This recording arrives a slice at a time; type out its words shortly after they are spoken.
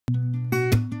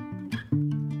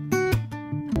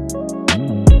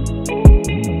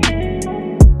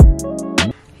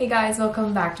guys,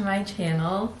 welcome back to my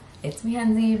channel. It's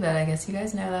Mackenzie, but I guess you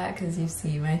guys know that because you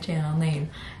see my channel name.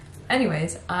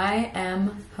 Anyways, I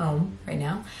am home right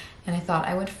now and I thought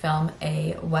I would film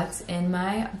a what's in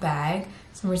my bag.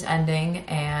 Summer's ending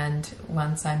and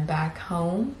once I'm back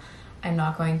home, I'm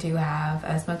not going to have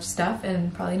as much stuff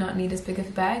and probably not need as big of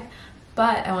a bag.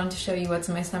 But I wanted to show you what's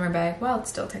in my summer bag. Well, it's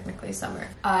still technically summer.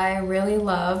 I really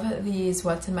love these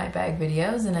what's in my bag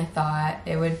videos and I thought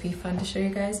it would be fun to show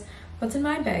you guys what's in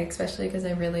my bag, especially because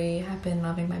I really have been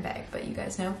loving my bag, but you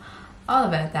guys know all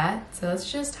about that. So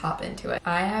let's just hop into it.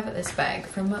 I have this bag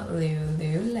from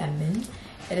Lululemon.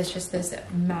 It is just this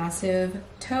massive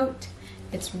tote.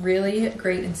 It's really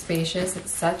great and spacious.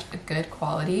 It's such a good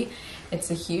quality.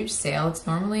 It's a huge sale. It's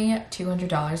normally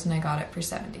 $200 and I got it for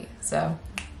 $70. So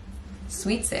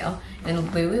sweet sale.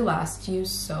 And Lulu lasts you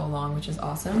so long, which is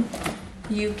awesome.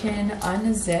 You can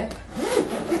unzip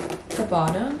the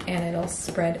bottom and it'll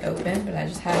spread open, but I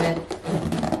just have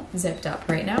it zipped up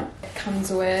right now. It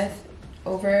comes with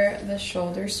over the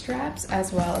shoulder straps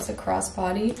as well as a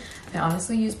crossbody. I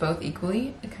honestly use both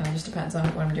equally. It kind of just depends on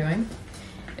what I'm doing.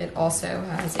 It also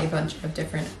has a bunch of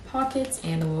different pockets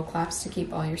and little claps to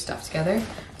keep all your stuff together.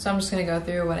 So I'm just gonna go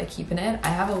through what I keep in it. I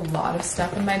have a lot of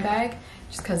stuff in my bag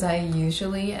just because I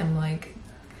usually am like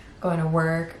going to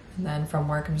work and then from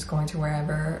work I'm just going to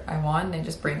wherever I want and I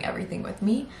just bring everything with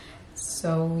me.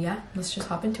 So yeah, let's just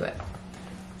hop into it.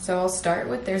 So I'll start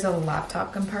with, there's a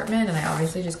laptop compartment and I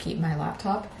obviously just keep my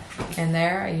laptop in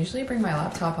there. I usually bring my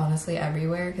laptop honestly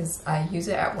everywhere because I use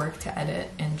it at work to edit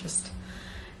and just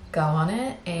go on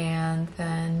it, and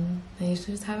then I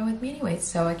usually just have it with me anyways,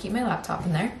 so I keep my laptop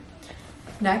in there.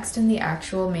 Next, in the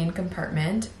actual main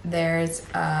compartment, there's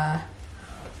a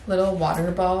little water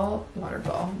bottle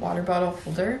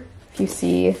holder. If you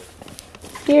see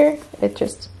here, it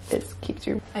keeps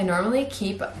your... I normally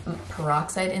keep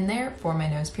peroxide in there for my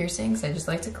nose piercings. I just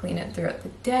like to clean it throughout the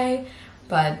day,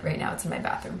 but right now it's in my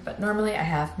bathroom. But normally I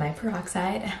have my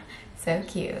peroxide. So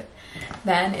cute.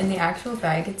 Then in the actual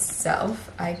bag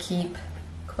itself, I keep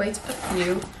quite a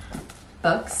few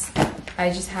books. I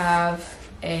just have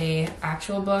a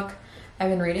actual book.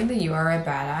 I've been reading the You Are a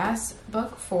Badass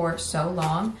book for so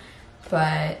long,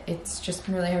 but it's just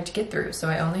been really hard to get through. So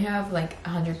I only have like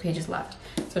 100 pages left.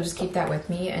 So just keep that with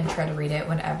me and try to read it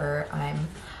whenever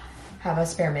have a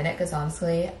spare minute, because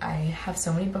honestly, I have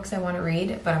so many books I want to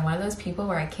read, but I'm one of those people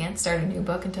where I can't start a new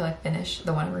book until I finish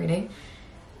the one I'm reading.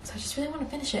 So I just really want to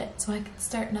finish it so I can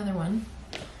start another one.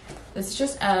 This is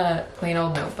just a plain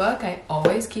old notebook. I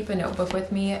always keep a notebook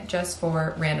with me just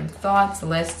for random thoughts,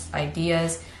 lists,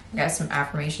 ideas. I got some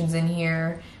affirmations in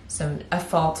here, a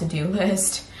fall to-do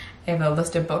list. I have a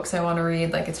list of books I want to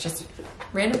read. Like, it's just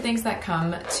random things that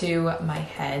come to my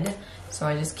head. So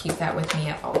I just keep that with me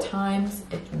at all times.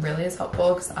 It really is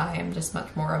helpful because I am just much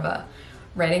more of a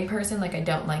writing person. Like, I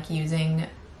don't like using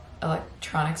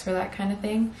electronics for that kind of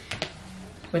thing,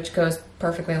 which goes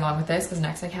perfectly along with this because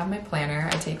next I have my planner.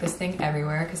 I take this thing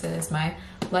everywhere because it is my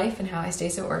life and how I stay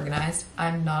so organized.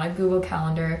 I'm not a Google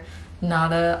Calendar,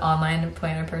 not an online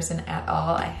planner person at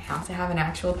all. I have to have an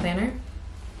actual planner.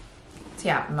 So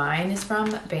yeah, mine is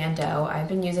from Bando. I've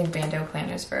been using Bando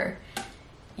planners for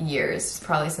years,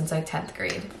 probably since like 10th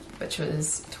grade, which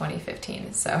was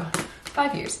 2015, so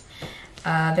 5 years.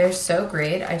 They're so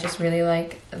great. I just really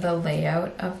like the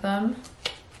layout of them.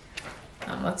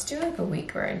 Let's do like a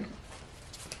week where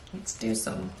let's do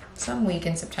some week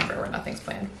in September where nothing's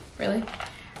planned. Really,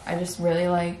 I just really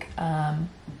like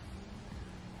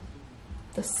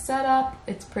the setup.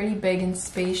 It's pretty big and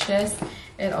spacious.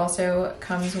 It also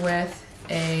comes with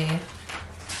a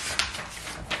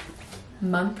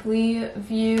monthly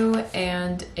view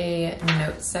and a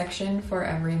notes section for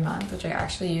every month, which I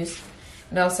actually use.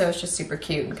 And also it's just super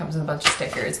cute and comes with a bunch of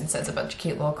stickers and says a bunch of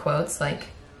cute little quotes like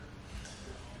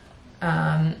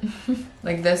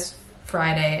like this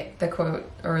Friday, the quote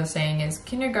or the saying is,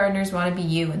 kindergartners want to be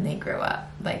you when they grow up.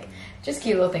 Like, just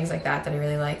cute little things like that that I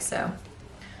really like. So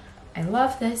I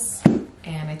love this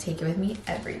and I take it with me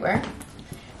everywhere.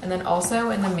 And then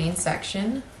also in the main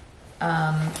section,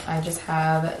 I just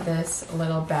have this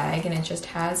little bag and it just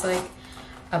has like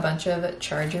a bunch of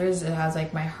chargers. It has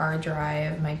like my hard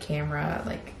drive, my camera,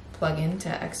 like plug in to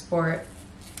export,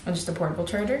 and just a portable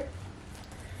charger.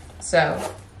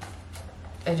 So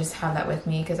I just have that with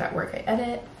me because at work I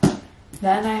edit.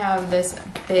 Then I have this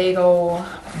big old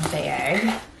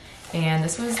bag, and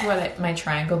this was what my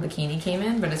triangle bikini came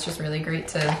in, but it's just really great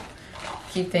to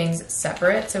keep things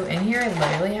separate. So in here I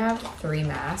literally have 3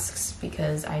 masks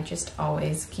because I just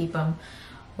always keep them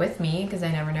with me because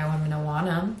I never know when I'm gonna want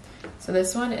them. So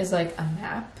this one is like a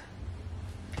map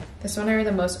This one I wear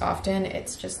the most often.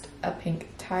 It's just a pink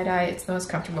tie-dye. It's the most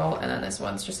comfortable. And then this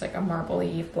one's just like a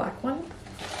marbly black one.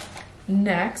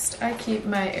 Next, I keep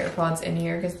my AirPods in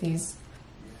here because these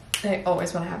I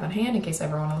always want to have on hand in case I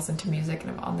ever want to listen to music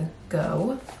and I'm on the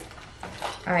go.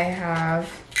 I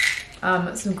have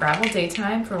some Gravel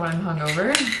Daytime for when I'm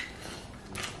hungover.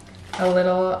 A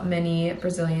little mini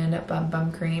Brazilian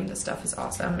bum cream. This stuff is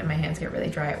awesome and my hands get really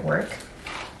dry at work.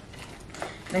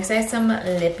 Next I have some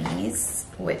lippies,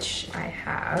 which I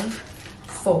have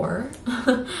 4.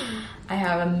 I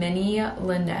have a mini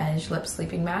Laneige lip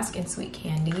sleeping mask in Sweet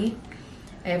Candy.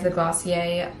 I have the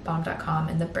Glossier Balm.com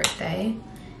in the Birthday.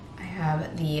 I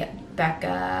have the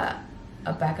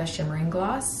Becca Shimmering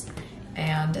Gloss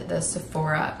and the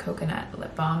Sephora Coconut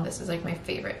Lip Balm. This is like my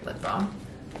favorite lip balm.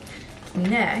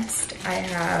 Next, I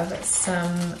have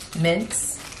some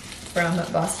mints from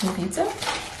Boston Pizza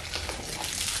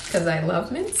because I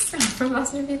love mints from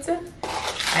Boston Pizza.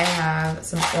 I have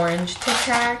some orange Tic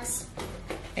Tacs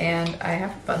and I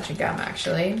have a bunch of gum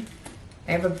actually.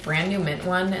 I have a brand new mint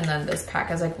one and then this pack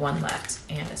has like 1 left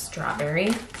and a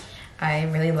strawberry. I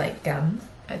really like gum,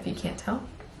 if you can't tell.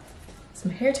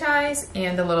 Some hair ties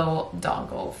and a little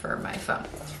dongle for my phone.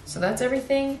 So that's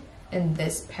everything in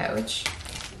this pouch.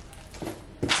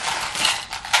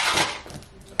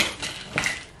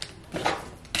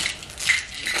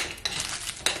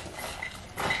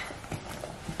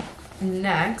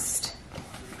 Next,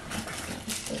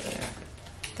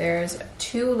 there's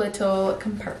 2 little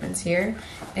compartments here.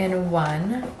 In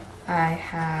one, I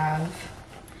have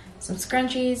some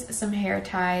scrunchies, some hair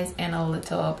ties, and a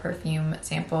little perfume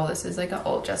sample. This is like an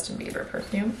old Justin Bieber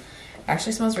perfume.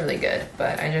 Actually smells really good,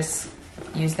 but I just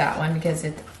use that one because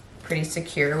it's pretty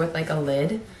secure with like a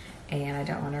lid, and I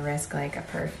don't want to risk like a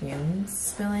perfume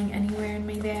spilling anywhere in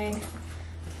my bag.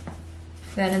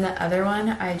 Then in the other one,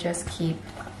 I just keep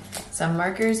some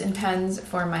markers and pens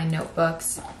for my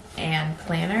notebooks and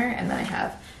planner, and then I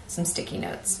have some sticky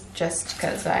notes just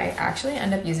because I actually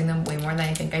end up using them way more than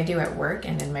I think I do at work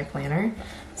and in my planner.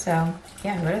 So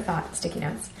yeah, who would have thought, sticky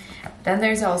notes. Then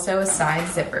there's also a side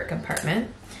zipper compartment.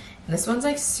 And this one's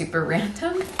like super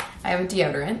random. I have a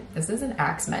deodorant. This is an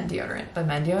Axe men deodorant, but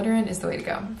men deodorant is the way to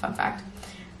go, fun fact.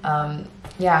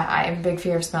 Yeah, I have a big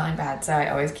fear of smelling bad, so I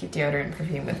always keep deodorant and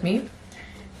perfume with me.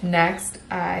 Next,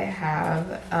 I have,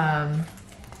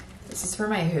 this is for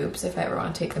my hoops if I ever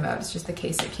want to take them out. It's just the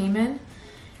case it came in.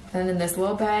 Then in this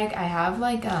little bag, I have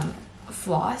like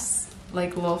floss,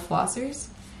 like little flossers.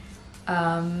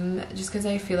 Just because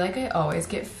I feel like I always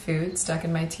get food stuck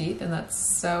in my teeth and that's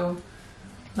so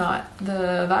not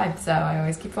the vibe, so I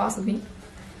always keep floss with me.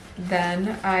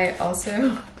 Then I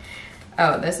also,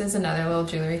 oh, this is another little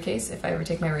jewelry case if I ever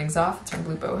take my rings off. It's from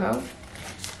Blue Boho.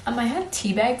 I have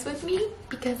tea bags with me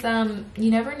because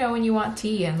you never know when you want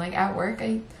tea, and like at work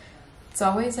it's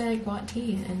always I want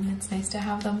tea and it's nice to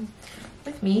have them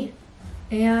with me.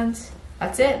 And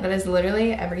that's it. That is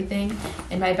literally everything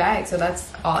in my bag. So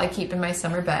that's all I keep in my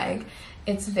summer bag.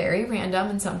 It's very random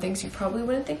and some things you probably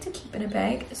wouldn't think to keep in a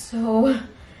bag. So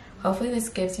hopefully this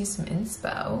gives you some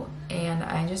inspo, and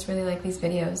I just really like these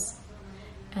videos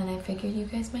and I figured you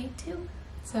guys might too.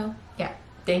 So yeah.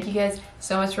 Thank you guys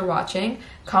so much for watching.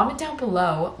 Comment down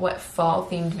below what fall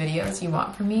themed videos you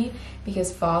want from me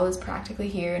because fall is practically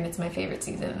here and it's my favorite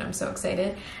season and I'm so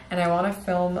excited and I want to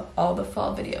film all the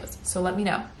fall videos. So let me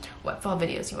know what fall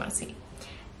videos you want to see.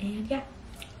 And yeah,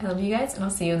 I love you guys and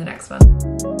I'll see you in the next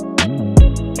one.